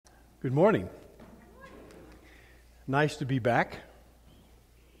Good morning. Nice to be back.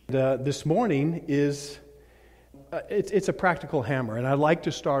 This morning is it's a practical hammer, and I'd like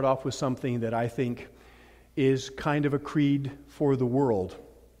to start off with something that I think is kind of a creed for the world,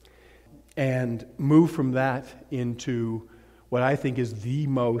 and move from that into what I think is the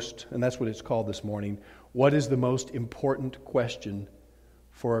most, and that's what it's called this morning, what is the most important question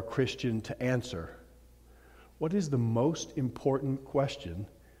for a Christian to answer? What is the most important question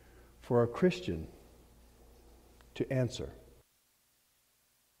for a Christian to answer?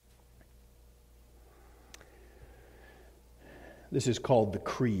 This is called The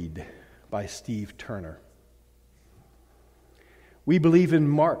Creed by Steve Turner. We believe in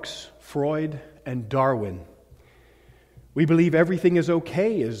Marx, Freud, and Darwin. We believe everything is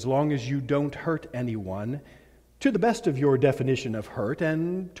okay as long as you don't hurt anyone, to the best of your definition of hurt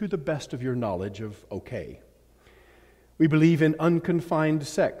and to the best of your knowledge of okay. We believe in unconfined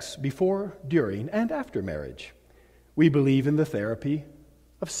sex before, during, and after marriage. We believe in the therapy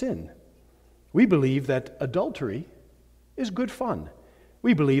of sin. We believe that adultery is good fun.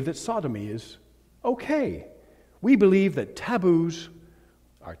 We believe that sodomy is okay. We believe that taboos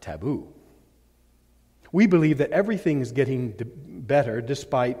are taboo. We believe that everything is getting better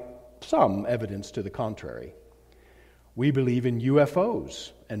despite some evidence to the contrary. We believe in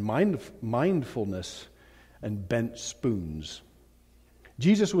UFOs and mindfulness and bent spoons.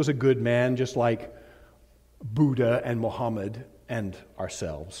 Jesus was a good man, just like Buddha and Muhammad and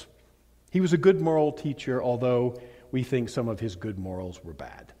ourselves. He was a good moral teacher, although we think some of his good morals were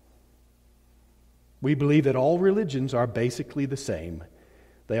bad. We believe that all religions are basically the same.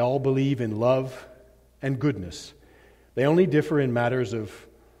 They all believe in love and goodness. They only differ in matters of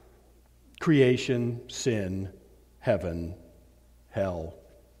creation, sin, heaven, hell,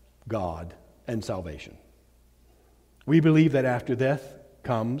 God, and salvation. We believe that after death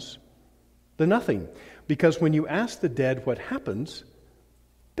comes the nothing, because when you ask the dead what happens,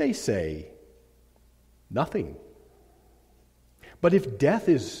 they say nothing. But if death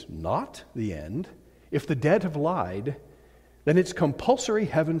is not the end, if the dead have lied, then it's compulsory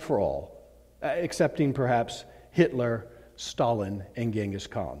heaven for all, excepting perhaps Hitler, Stalin, and Genghis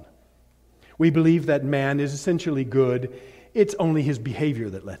Khan. We believe that man is essentially good. It's only his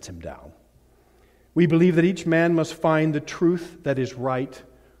behavior that lets him down. We believe that each man must find the truth that is right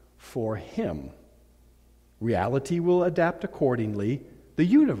for him. Reality will adapt accordingly. The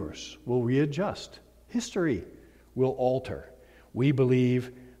universe will readjust. History will alter. We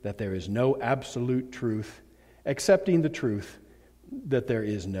believe that there is no absolute truth, accepting the truth that there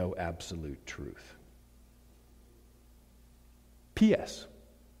is no absolute truth. P.S.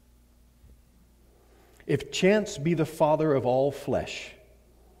 If chance be the father of all flesh,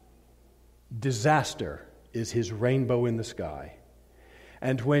 disaster is his rainbow in the sky.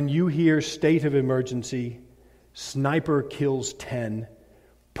 And when you hear state of emergency, sniper kills 10,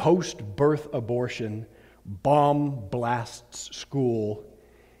 post-birth abortion, bomb blasts school,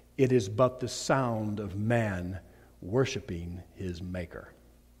 it is but the sound of man worshiping his maker.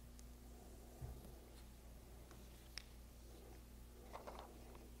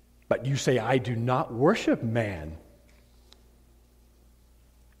 But you say, I do not worship man.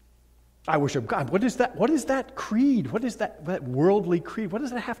 I worship God. What is that? What is that creed? What is that worldly creed? What does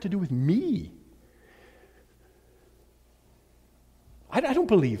that have to do with me? I don't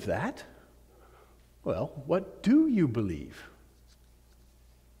believe that. Well, what do you believe?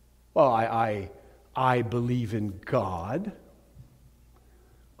 Well, I believe in God.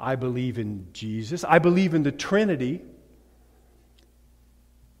 I believe in Jesus. I believe in the Trinity.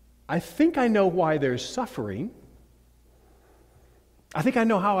 I think I know why there's suffering. I think I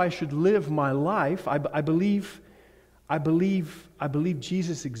know how I should live my life. I believe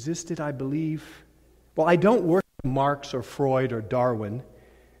Jesus existed. I don't worship Marx or Freud or Darwin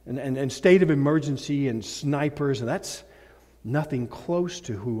and state of emergency and snipers, and that's nothing close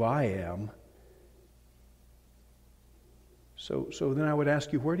to who I am. So then I would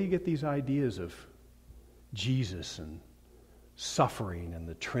ask you, where do you get these ideas of Jesus and suffering and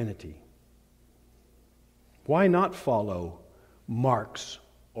the Trinity? Why not follow Marx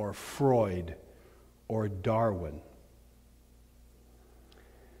or Freud or Darwin?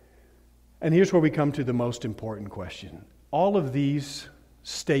 And here's where we come to the most important question. All of these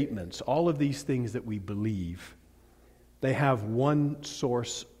statements, all of these things that we believe, they have one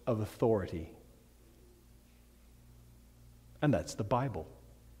source of authority, and that's the Bible.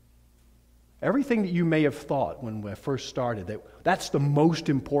 Everything that you may have thought when we first started, that's the most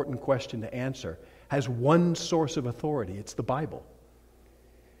important question to answer, has one source of authority. It's the Bible.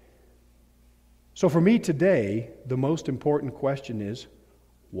 So for me today, the most important question is,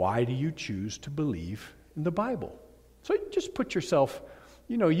 why do you choose to believe in the Bible? So just put yourself,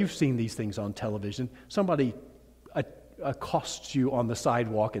 you've seen these things on television. Somebody accosts you on the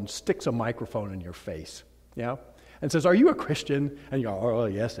sidewalk and sticks a microphone in your face, and says, "Are you a Christian?" And you go, "Oh,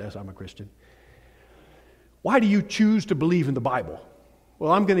 yes, I'm a Christian." Why do you choose to believe in the Bible?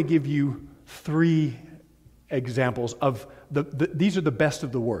 Well, I'm going to give you 3 examples of these are the best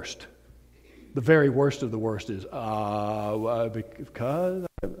of the worst. The very worst of the worst is, because,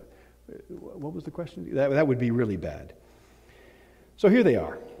 what was the question? That would be really bad. So here they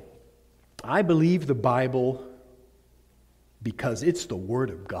are. I believe the Bible because it's the Word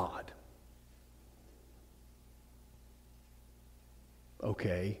of God.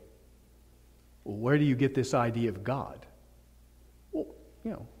 Okay. Well, where do you get this idea of God?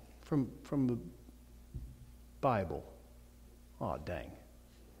 Well, from the Bible. Oh, dang.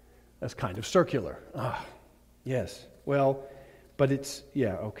 That's kind of circular. Yes. Well, but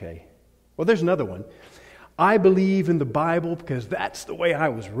okay. Well, there's another one. I believe in the Bible because that's the way I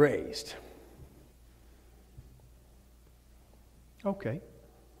was raised. Okay.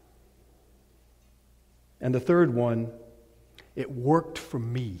 And the third one, it worked for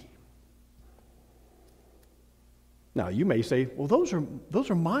me. Now, you may say, well, those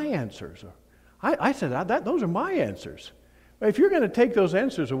are my answers. I said those are my answers. If you're going to take those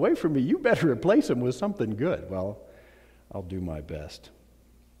answers away from me, you better replace them with something good. Well, I'll do my best.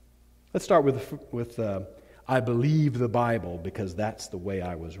 Let's start with I believe the Bible because that's the way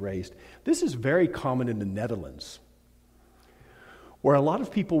I was raised. This is very common in the Netherlands, where a lot of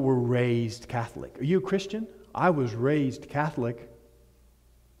people were raised Catholic. Are you a Christian? I was raised Catholic.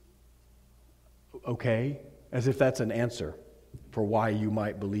 Okay, as if that's an answer for why you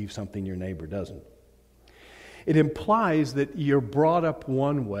might believe something your neighbor doesn't. It implies that you're brought up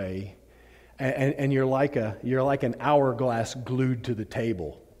one way, and you're like an hourglass glued to the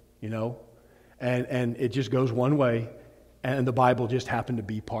table, and it just goes one way, and the Bible just happened to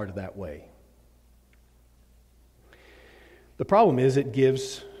be part of that way. The problem is it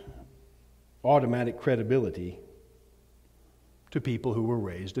gives automatic credibility to people who were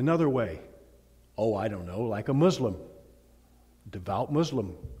raised another way. Oh, I don't know, like a Muslim, devout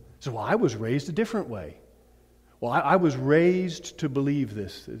Muslim. So, well, I was raised a different way. Well, I was raised to believe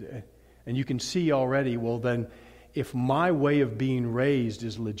this. And you can see already, well, then, if my way of being raised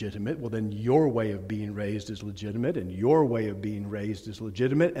is legitimate, well, then your way of being raised is legitimate, and your way of being raised is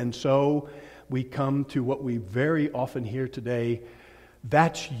legitimate. And so we come to what we very often hear today,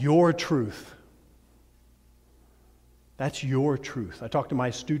 that's your truth. That's your truth. I talk to my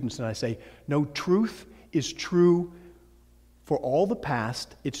students and I say, no, truth is true for all the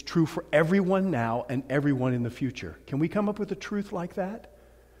past. It's true for everyone now and everyone in the future. Can we come up with a truth like that?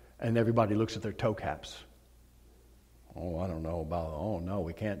 And everybody looks at their toe caps. Oh, I don't know about, oh no,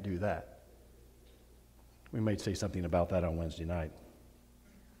 we can't do that. We might say something about that on Wednesday night.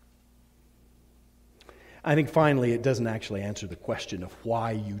 I think finally it doesn't actually answer the question of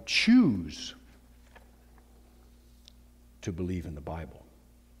why you choose to believe in the Bible.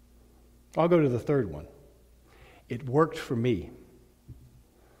 I'll go to the third one. It worked for me.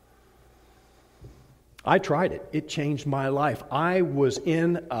 I tried it. It changed my life. I was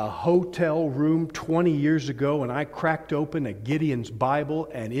in a hotel room 20 years ago and I cracked open a Gideon's Bible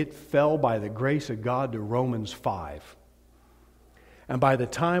and it fell by the grace of God to Romans 5. And by the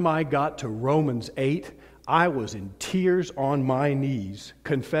time I got to Romans 8, I was in tears on my knees,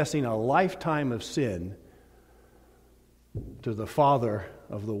 confessing a lifetime of sin to the Father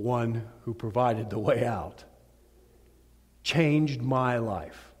of the one who provided the way out. Changed my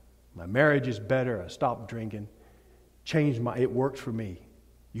life. My marriage is better. I stopped drinking. It worked for me.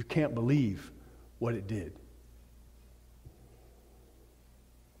 You can't believe what it did.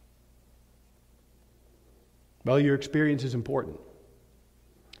 Well, your experience is important.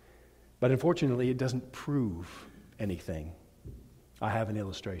 But unfortunately, it doesn't prove anything. I have an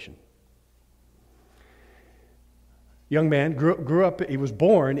illustration. Young man grew up, he was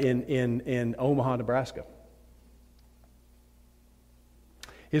born in Omaha, Nebraska.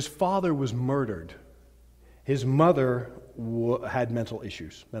 His father was murdered. His mother had mental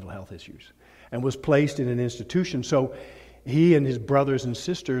health issues, and was placed in an institution. So he and his brothers and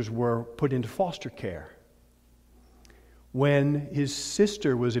sisters were put into foster care. When his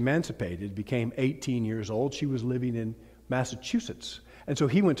sister was emancipated, became 18 years old, she was living in Massachusetts. And so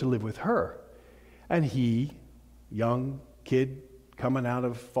he went to live with her. And he, young kid coming out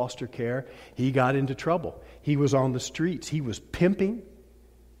of foster care, he got into trouble. He was on the streets. He was pimping.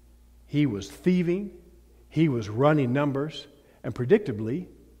 He was thieving. He was running numbers. And predictably,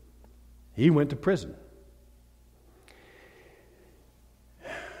 he went to prison.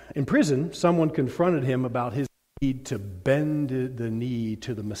 In prison, someone confronted him about his need to bend the knee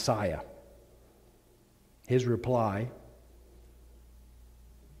to the Messiah. His reply,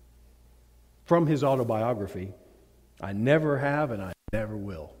 from his autobiography, I never have and I never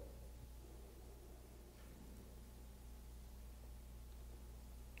will.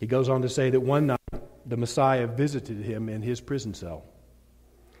 He goes on to say that one night the Messiah visited him in his prison cell.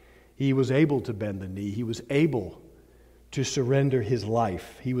 He was able to bend the knee. He was able to surrender his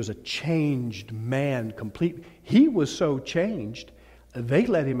life. He was a changed man completely. He was so changed, they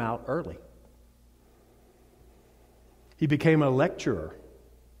let him out early. He became a lecturer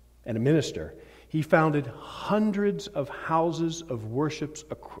and a minister. He founded hundreds of houses of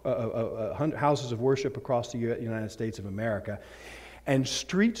worship across the United States of America, and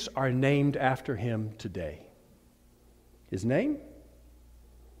streets are named after him today. His name?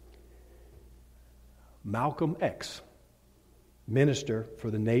 Malcolm X, minister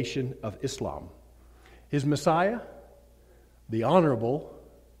for the Nation of Islam. His Messiah? The Honorable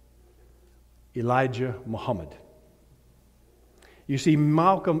Elijah Muhammad. You see,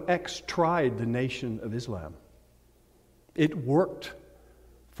 Malcolm X tried the Nation of Islam. It worked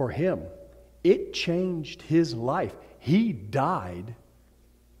for him. It changed his life. He died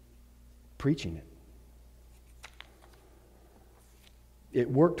preaching it. It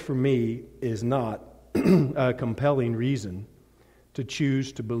worked for me is not a compelling reason to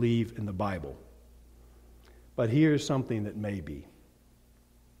choose to believe in the Bible. But here's something that may be.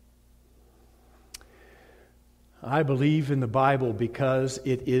 I believe in the Bible because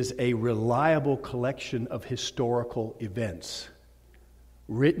it is a reliable collection of historical events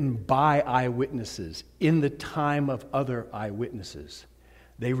written by eyewitnesses in the time of other eyewitnesses.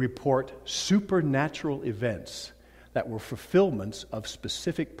 They report supernatural events that were fulfillments of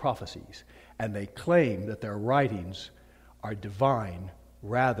specific prophecies, and they claim that their writings are divine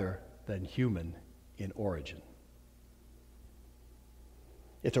rather than human in origin.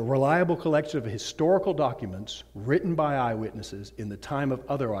 It's a reliable collection of historical documents written by eyewitnesses in the time of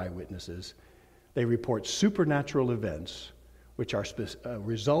other eyewitnesses. They report supernatural events which are a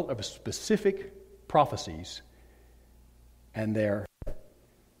result of specific prophecies, and their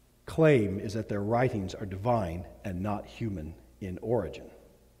claim is that their writings are divine and not human in origin.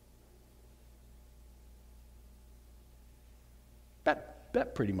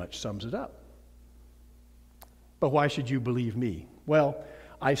 That pretty much sums it up. But why should you believe me? Well,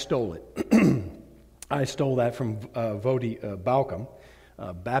 I stole it. I stole that from Voddie Baucham,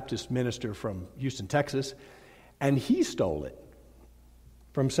 a Baptist minister from Houston, Texas, and he stole it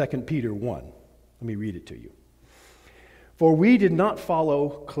from 2 Peter 1. Let me read it to you. For we did not follow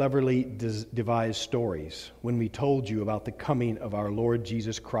cleverly devised stories when we told you about the coming of our Lord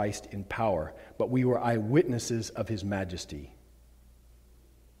Jesus Christ in power, but we were eyewitnesses of his majesty.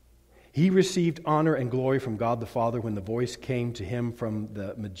 He received honor and glory from God the Father when the voice came to him from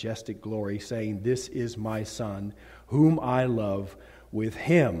the majestic glory, saying, "This is my Son, whom I love. With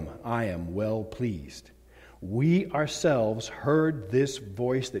him I am well pleased." We ourselves heard this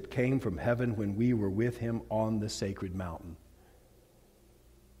voice that came from heaven when we were with him on the sacred mountain.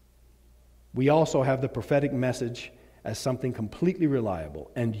 We also have the prophetic message as something completely reliable,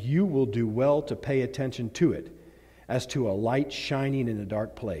 and you will do well to pay attention to it as to a light shining in a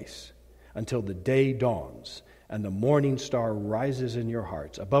dark place, until the day dawns and the morning star rises in your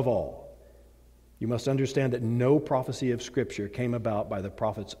hearts. Above all, you must understand that no prophecy of Scripture came about by the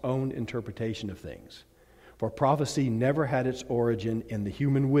prophet's own interpretation of things. For prophecy never had its origin in the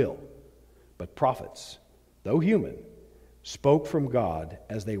human will, but prophets, though human, spoke from God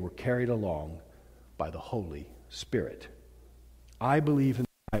as they were carried along by the Holy Spirit. I believe in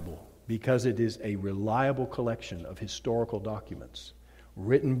the Bible because it is a reliable collection of historical documents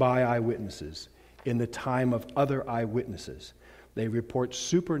written by eyewitnesses in the time of other eyewitnesses. They report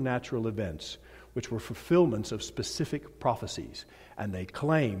supernatural events which were fulfillments of specific prophecies, and they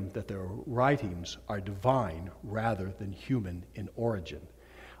claim that their writings are divine rather than human in origin.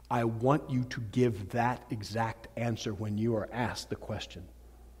 I want you to give that exact answer when you are asked the question.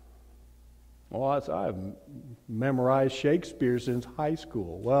 Well, I've memorized Shakespeare since high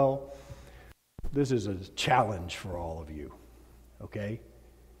school. Well, this is a challenge for all of you. Okay?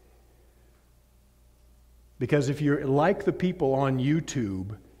 Because if you're like the people on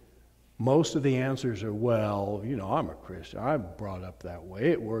YouTube, most of the answers are, well, I'm a Christian. I'm brought up that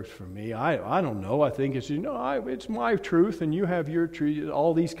way. It works for me. I don't know. I think it's, it's my truth and you have your truth.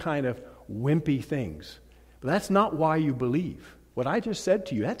 All these kind of wimpy things. But that's not why you believe. What I just said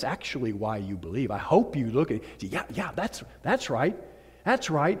to you, that's actually why you believe. I hope you look at it. Yeah, that's right. That's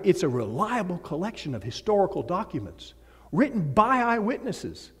right. It's a reliable collection of historical documents written by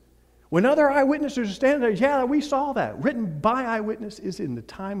eyewitnesses When other eyewitnesses are standing there, yeah, we saw that. Written by eyewitness is in the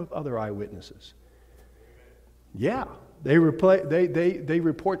time of other eyewitnesses. Yeah, they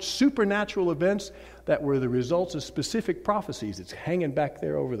report supernatural events that were the results of specific prophecies. It's hanging back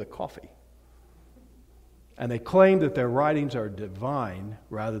there over the coffee. And they claim that their writings are divine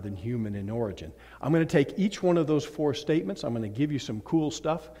rather than human in origin. I'm going to take each one of those 4 statements. I'm going to give you some cool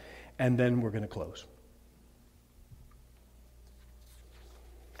stuff, and then we're going to close.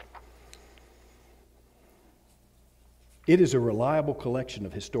 It is a reliable collection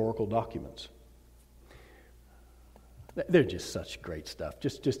of historical documents. They're just such great stuff.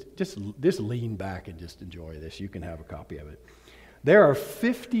 Just lean back and just enjoy this. You can have a copy of it. There are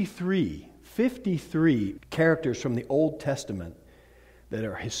 53 characters from the Old Testament that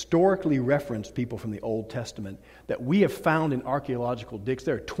are historically referenced people from the Old Testament that we have found in archaeological digs.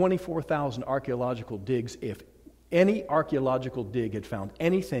 There are 24,000 archaeological digs. If any archaeological dig had found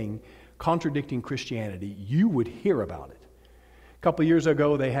anything contradicting Christianity, you would hear about it. A couple years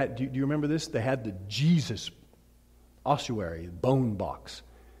ago, they had, do you remember this? They had the Jesus ossuary, bone box.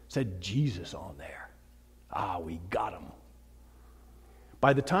 It said Jesus on there. We got him.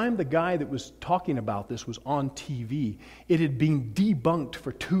 By the time the guy that was talking about this was on TV, it had been debunked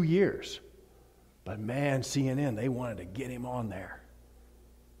for 2 years. But man, CNN, they wanted to get him on there.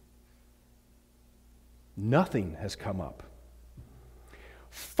 Nothing has come up.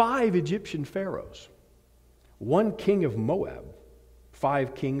 5 Egyptian pharaohs, 1 king of Moab,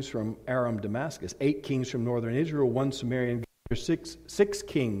 5 kings from Aram Damascus, 8 kings from northern Israel, 1 Sumerian, 6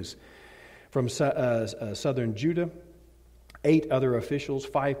 kings from southern Judah, 8 other officials,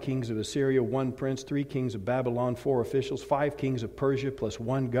 5 kings of Assyria, 1 prince, 3 kings of Babylon, 4 officials, 5 kings of Persia, plus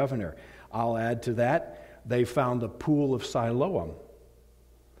 1 governor. I'll add to that, they found the pool of Siloam,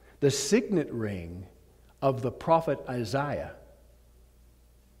 the signet ring of the prophet Isaiah.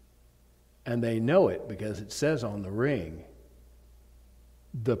 And they know it because it says on the ring,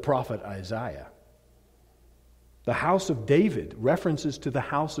 the prophet Isaiah. The house of David, references to the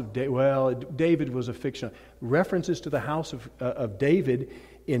house of David. Well, David was a fiction. References to the house of David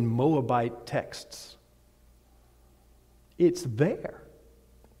in Moabite texts. It's there.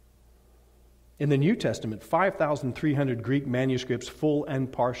 In the New Testament, 5,300 Greek manuscripts, full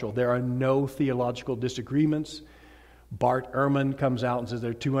and partial. There are no theological disagreements. Bart Ehrman comes out and says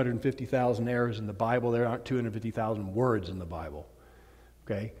there are 250,000 errors in the Bible. There aren't 250,000 words in the Bible.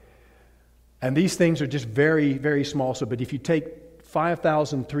 Okay? And these things are just very, very small. So, but if you take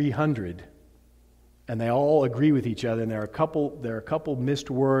 5,300 and they all agree with each other, and there are a couple missed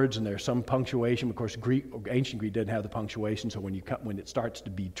words, and there's some punctuation. Of course, ancient Greek didn't have the punctuation, so when it starts to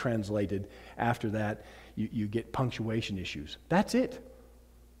be translated after that, you get punctuation issues. That's it.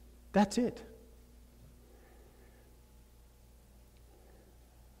 That's it.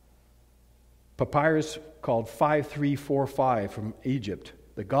 Papyrus called 5345 from Egypt.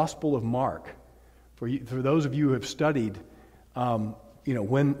 The Gospel of Mark. For those of you who have studied,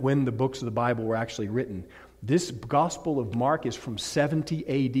 when the books of the Bible were actually written, this Gospel of Mark is from 70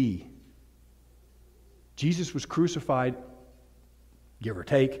 A.D. Jesus was crucified, give or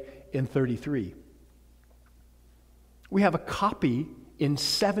take, in 33. We have a copy in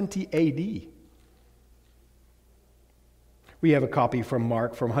 70 A.D. We have a copy from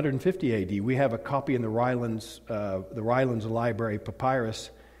Mark from 150 A.D. We have a copy in the Rylands Library Papyrus,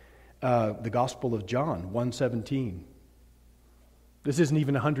 the Gospel of John, 117. This isn't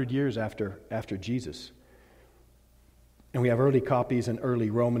even 100 years after Jesus. And we have early copies and early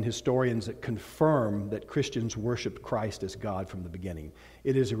Roman historians that confirm that Christians worshiped Christ as God from the beginning.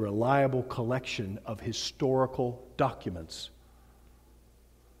 It is a reliable collection of historical documents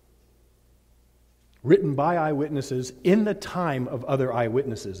written by eyewitnesses in the time of other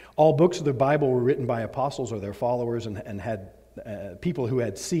eyewitnesses. All books of the Bible were written by apostles or their followers and had people who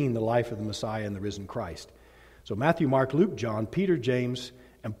had seen the life of the Messiah and the risen Christ. So Matthew, Mark, Luke, John, Peter, James,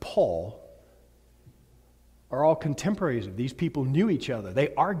 and Paul are all contemporaries of these people, knew each other.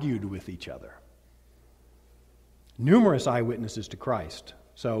 They argued with each other. Numerous eyewitnesses to Christ.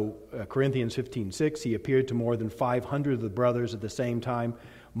 So Corinthians 15:6, he appeared to more than 500 of the brothers at the same time,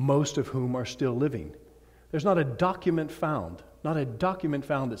 most of whom are still living. There's not a document found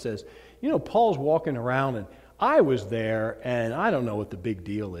that says, Paul's walking around and I was there and I don't know what the big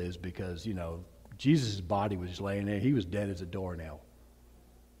deal is because, Jesus' body was just laying there. He was dead as a doornail.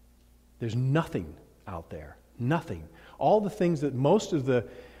 There's nothing out there. Nothing. All the things that most of the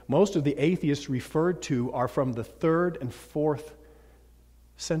atheists referred to are from the 3rd and 4th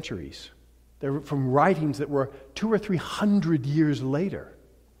centuries. They're from writings that were 200 or 300 years later.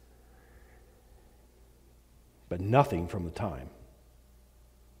 But nothing from the time.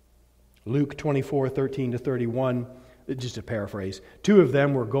 Luke 24:13-31, just a paraphrase, 2 of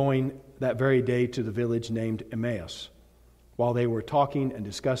them were going that very day to the village named Emmaus. While they were talking and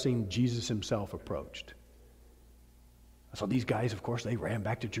discussing, Jesus himself approached. So these guys, of course, they ran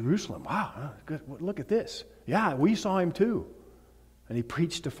back to Jerusalem. Wow, good, look at this. Yeah, we saw him too. And he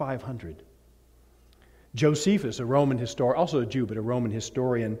preached to 500. Josephus, a Roman historian, also a Jew, but a Roman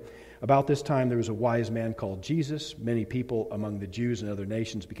historian, about this time there was a wise man called Jesus. Many people among the Jews and other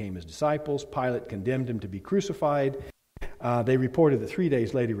nations became his disciples. Pilate condemned him to be crucified. They reported that 3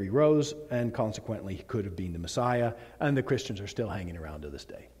 days later he rose, and consequently he could have been the Messiah, and the Christians are still hanging around to this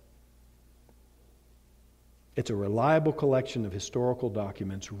day. It's a reliable collection of historical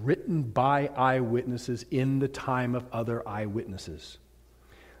documents written by eyewitnesses in the time of other eyewitnesses.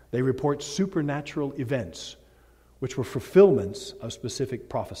 They report supernatural events, which were fulfillments of specific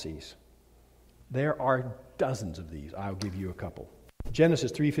prophecies. There are dozens of these. I'll give you a couple.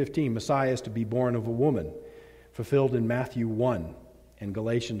 Genesis 3:15, Messiah is to be born of a woman, fulfilled in Matthew 1. In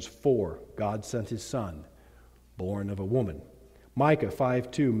Galatians 4, God sent his Son, born of a woman. Micah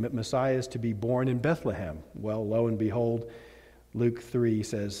 5:2, Messiah is to be born in Bethlehem. Well, lo and behold, Luke 3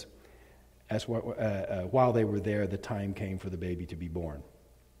 says, while they were there, the time came for the baby to be born.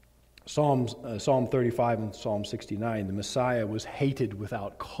 Psalm 35 and Psalm 69, the Messiah was hated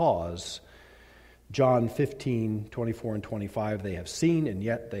without cause. John 15:24 and 25, they have seen and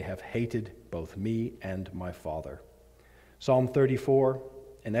yet they have hated both me and my Father. Psalm 34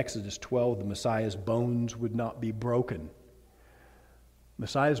 and Exodus 12, the Messiah's bones would not be broken.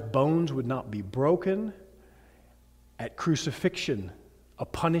 Messiah's bones would not be broken at crucifixion, a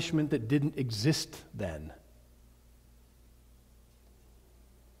punishment that didn't exist then.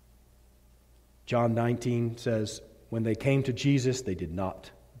 John 19 says, when they came to Jesus, they did not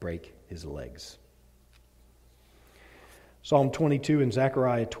break his legs. Psalm 22 and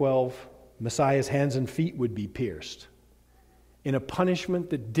Zechariah 12, Messiah's hands and feet would be pierced in a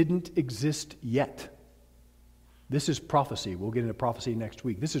punishment that didn't exist yet. This is prophecy. We'll get into prophecy next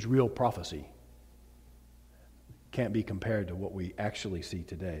week. This is real prophecy. Can't be compared to what we actually see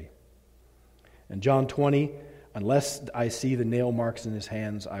today. And John 20, unless I see the nail marks in his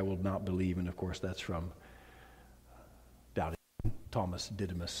hands, I will not believe. And of course, that's from doubting Thomas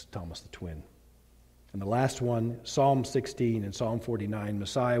Didymus, Thomas the twin. And the last one, Psalm 16 and Psalm 49,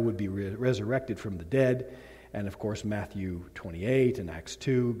 Messiah would be resurrected from the dead. And of course, Matthew 28 and Acts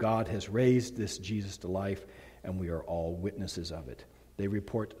 2, God has raised this Jesus to life, and we are all witnesses of it. They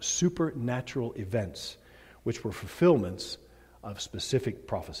report supernatural events, which were fulfillments of specific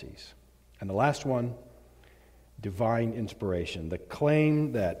prophecies. And the last one, divine inspiration, the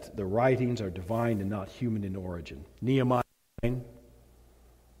claim that the writings are divine and not human in origin. Nehemiah 9,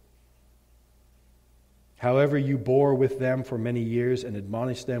 however you bore with them for many years and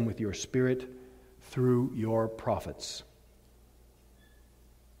admonished them with your spirit through your prophets.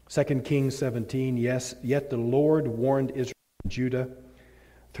 2 Kings 17, yes, yet the Lord warned Israel and Judah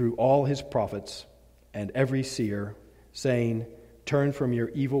through all his prophets and every seer, saying, turn from your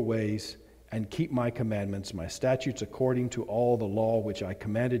evil ways and keep my commandments, my statutes, according to all the law which I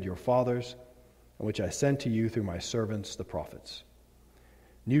commanded your fathers, and which I sent to you through my servants, the prophets.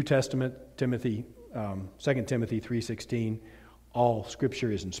 New Testament, 2 Timothy 3:16, all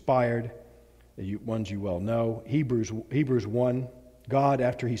Scripture is inspired, the ones you well know. Hebrews 1, God,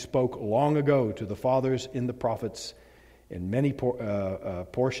 after he spoke long ago to the fathers in the prophets, in many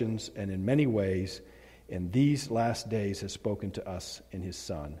portions and in many ways, in these last days has spoken to us in his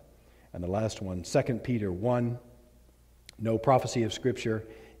Son. And the last one, 2 Peter 1, no prophecy of Scripture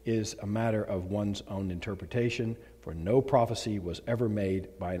is a matter of one's own interpretation, for no prophecy was ever made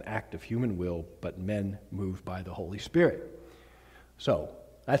by an act of human will, but men moved by the Holy Spirit. So,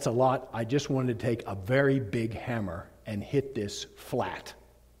 that's a lot. I just wanted to take a very big hammer and hit this flat.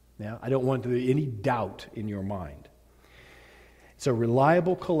 Now, I don't want there to be any doubt in your mind. It's a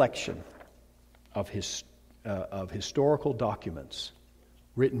reliable collection of historical documents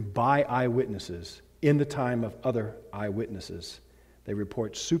written by eyewitnesses in the time of other eyewitnesses. They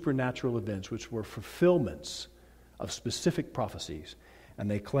report supernatural events which were fulfillments of specific prophecies, and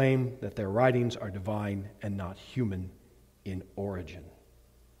they claim that their writings are divine and not human in origin.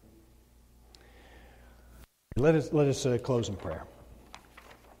 Let us close in prayer.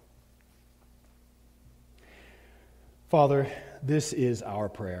 Father, this is our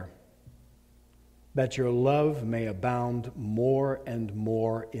prayer, that your love may abound more and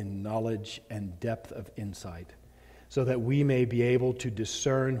more in knowledge and depth of insight, so that we may be able to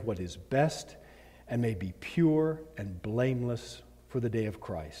discern what is best and may be pure and blameless for the day of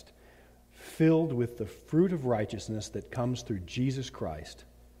Christ, filled with the fruit of righteousness that comes through Jesus Christ,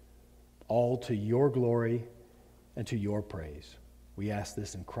 all to your glory and to your praise. We ask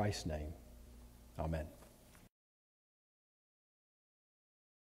this in Christ's name. Amen.